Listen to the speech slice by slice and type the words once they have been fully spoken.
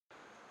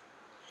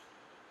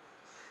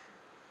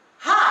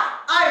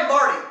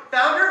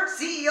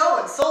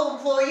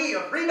employee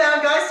of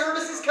Rebound Guy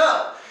Services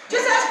Co.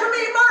 Just ask for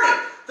me,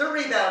 Marty, the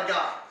Rebound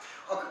Guy.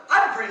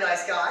 I'm a pretty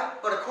nice guy,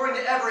 but according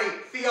to every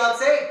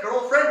fiance,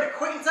 girlfriend,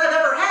 acquaintance I've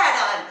ever had,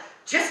 I'm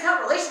just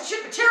not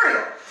relationship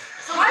material.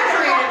 So I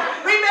created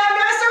Rebound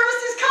Guy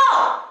Services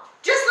Co.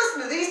 Just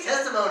listen to these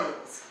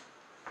testimonials.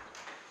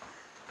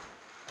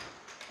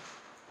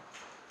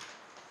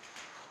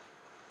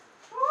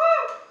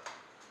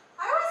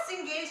 I was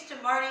engaged to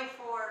Marty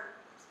for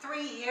 3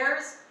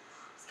 years.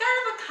 It's kind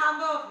of a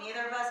combo of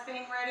neither of us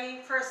being ready.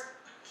 First,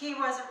 he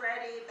wasn't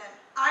ready, then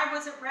I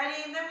wasn't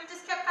ready, and then we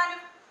just kept kind of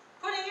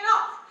putting it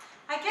off.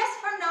 I guess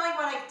from knowing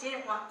what I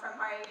didn't want from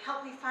Marty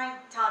helped me find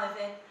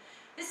Donovan.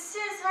 As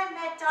soon as I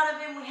met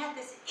Donovan, we had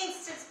this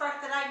instant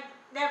spark that I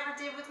never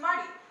did with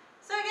Marty.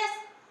 So I guess,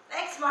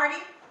 thanks,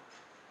 Marty.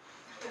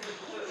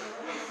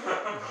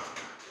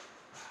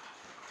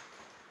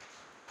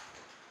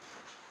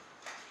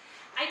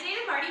 I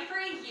dated Marty for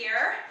a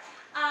year.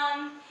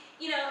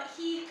 You know,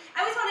 I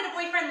always wanted a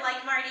boyfriend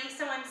like Marty,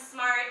 someone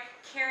smart,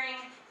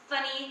 caring,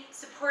 funny,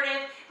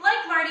 supportive,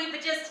 like Marty, but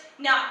just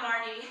not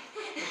Marty.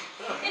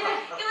 And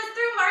it was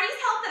through Marty's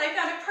help that I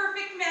found a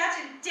perfect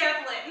match in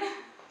Devlin.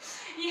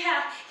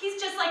 Yeah,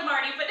 he's just like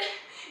Marty, but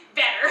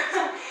better.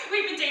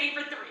 We've been dating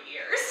for 3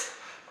 years.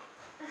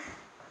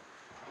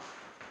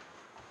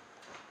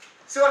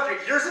 So after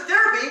years of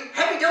therapy,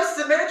 heavy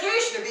doses of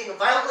medication, and being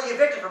violently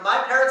evicted from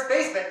my parents'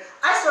 basement,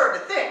 I started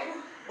to think,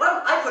 why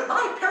don't I put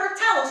my parent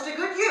talents to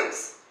good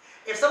use?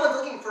 If someone's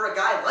looking for a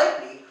guy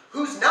like me,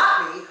 who's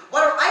not me,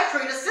 why don't I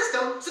create a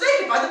system so they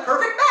can find the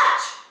perfect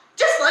match?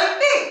 Just like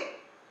me.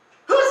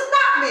 Who's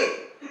not me?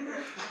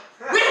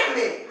 With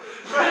me.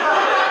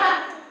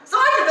 So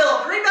I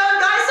developed Rebound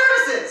Guy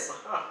Services.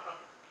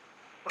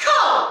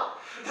 Co.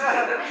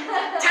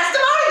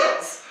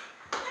 Testimonials.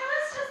 I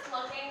was just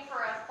looking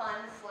for a fun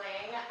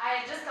fling.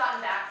 I had just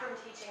gotten back from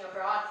teaching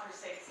abroad for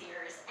 6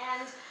 years,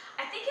 and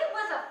I think it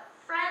was a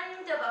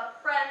friend of a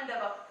friend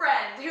of a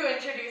friend who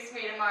introduced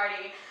me to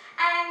Marty.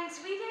 And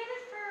we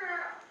dated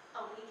for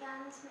a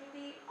weekend,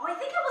 maybe? Oh, I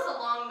think it was a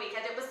long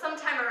weekend. It was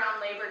sometime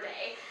around Labor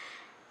Day.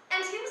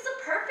 And he was a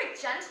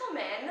perfect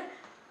gentleman,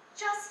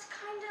 just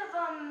kind of,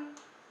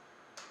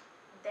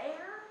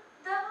 there,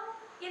 though,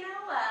 you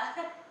know?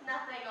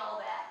 Nothing all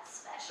that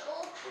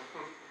special.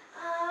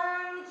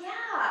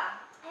 Yeah.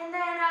 And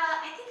then,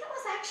 I think it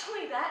was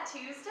actually that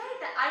Tuesday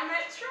that I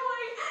met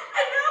Troy,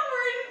 and now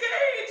we're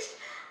engaged.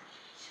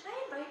 Should I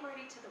invite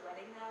Marty to the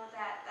wedding, though?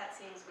 That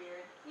seems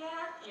weird. Yeah.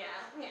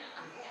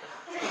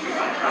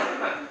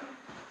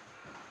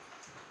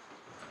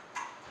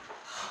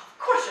 Of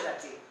course you're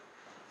empty.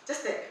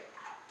 Just think.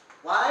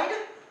 Wide,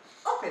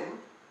 open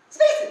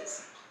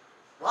spaces.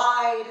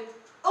 Wide,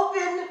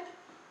 open,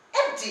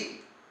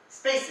 empty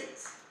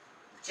spaces.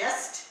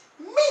 Just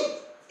me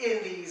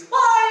in these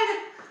wide,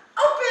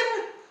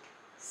 open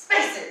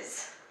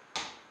spaces.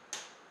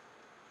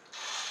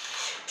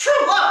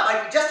 True love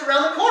might be just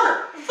around the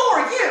corner for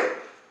you.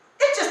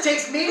 It just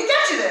takes me to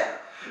get you there.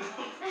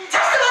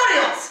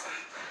 Testimonials.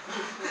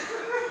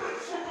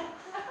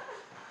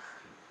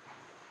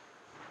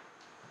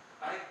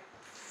 I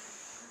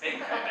think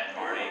I met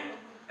Marty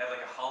at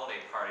like a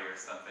holiday party or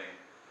something.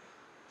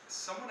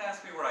 Someone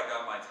asked me where I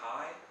got my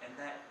tie, and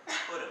that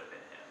could have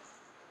been him.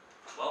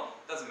 Well,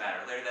 doesn't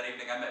matter. Later that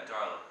evening, I met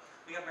Darla.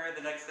 We got married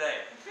the next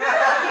day.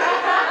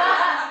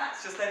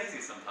 It's just that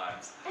easy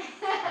sometimes.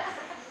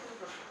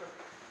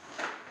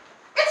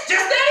 It's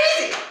just that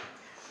easy.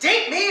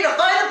 Date me to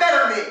find a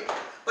better me.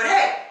 But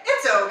hey,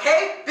 it's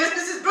okay.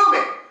 Business is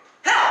booming.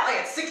 Hell, I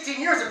had 16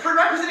 years of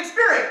prerequisite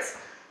experience.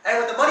 And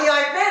with the money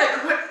I've made, I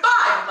could put 5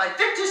 of my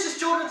fictitious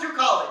children through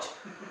college.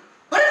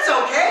 But it's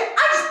okay.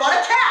 I just bought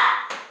a cat.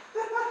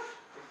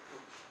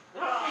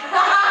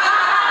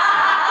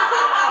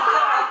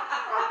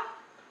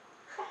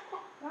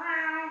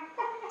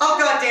 Oh,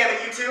 God damn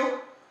it, you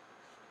two.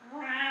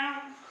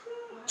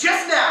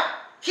 Just now,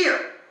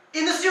 here,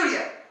 in the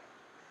studio.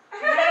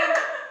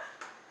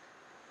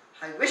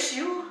 I wish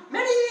you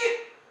many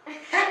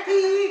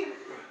happy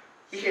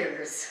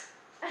years.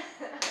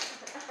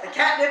 The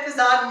catnip is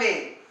on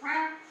me.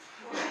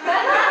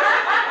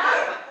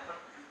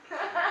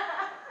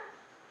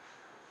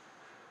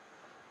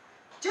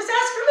 Just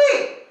ask for me,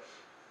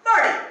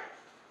 Marty,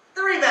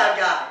 the Rebound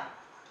Guy.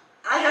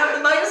 I have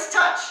the Midas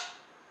touch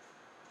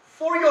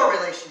for your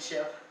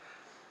relationship.